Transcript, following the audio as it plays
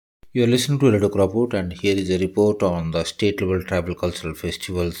You are listening to Radio Kraput, and here is a report on the state level tribal cultural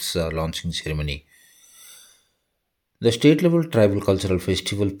festivals launching ceremony. The state level tribal cultural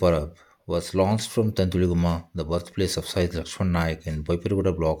festival Parab was launched from Tantuliguma, the birthplace of Said Lakshman Naik in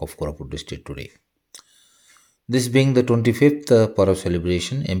Boipiriguda block of Koraput district today. This being the 25th Parab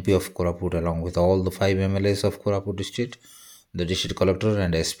celebration, MP of Koraput along with all the 5 MLAs of Koraput district, the district collector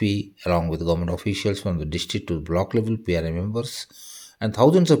and SP along with government officials from the district to block level PRI members and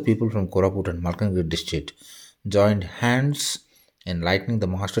thousands of people from Koraput and Malkangiri district joined hands in lighting the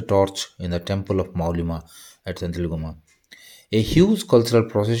master torch in the temple of Maulima at Tantilguma. A huge cultural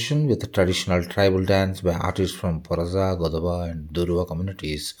procession with a traditional tribal dance by artists from Paraza, Godaba, and Duruva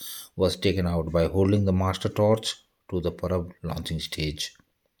communities was taken out by holding the master torch to the Parab launching stage.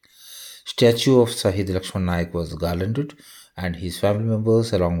 Statue of Sahid Lakshman Naik was garlanded, and his family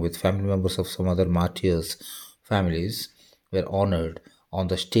members, along with family members of some other martyrs' families, were honored on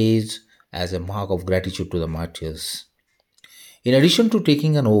the stage as a mark of gratitude to the martyrs. In addition to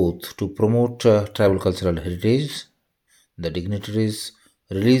taking an oath to promote tribal cultural heritage, the dignitaries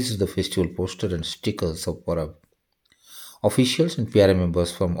released the festival poster and stickers of Parab. Officials and PRA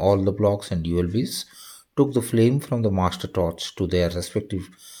members from all the blocks and ULBs took the flame from the master torch to their respective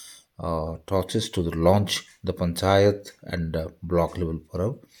torches to launch the panchayat and block level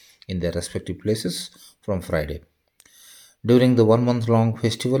Parab in their respective places from Friday. During the 1 month long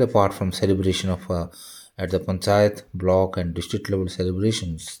festival, apart from celebration of at the panchayat, block, and district level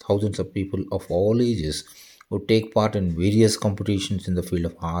celebrations, thousands of people of all ages would take part in various competitions in the field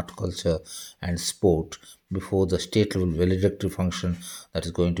of art, culture, and sport before the state level valedictory function that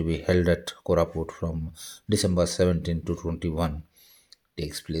is going to be held at Koraput from December 17 to 21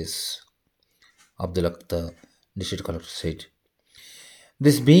 takes place. Abdul Akhtar, district collector said.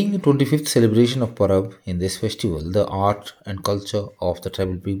 This being the 25th celebration of Parab, in this festival, the art and culture of the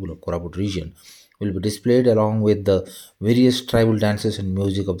tribal people of Koraput region will be displayed along with the various tribal dances and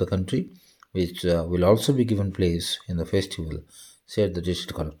music of the country, which will also be given place in the festival, said the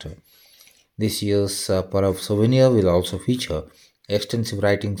district collector. This year's Parab souvenir will also feature extensive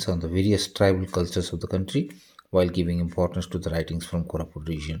writings on the various tribal cultures of the country while giving importance to the writings from Koraput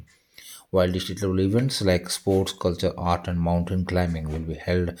region. While district level events like sports, culture, art, and mountain climbing will be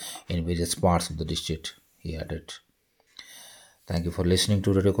held in various parts of the district, he added. Thank you for listening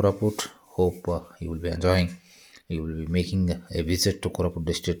to Radio Koraput. Hope you will be enjoying. You will be making a visit to Koraput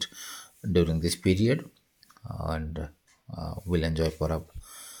district during this period and will enjoy Parab.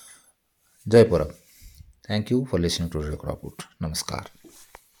 Jai Parab. Thank you for listening to Radio Koraput. Namaskar.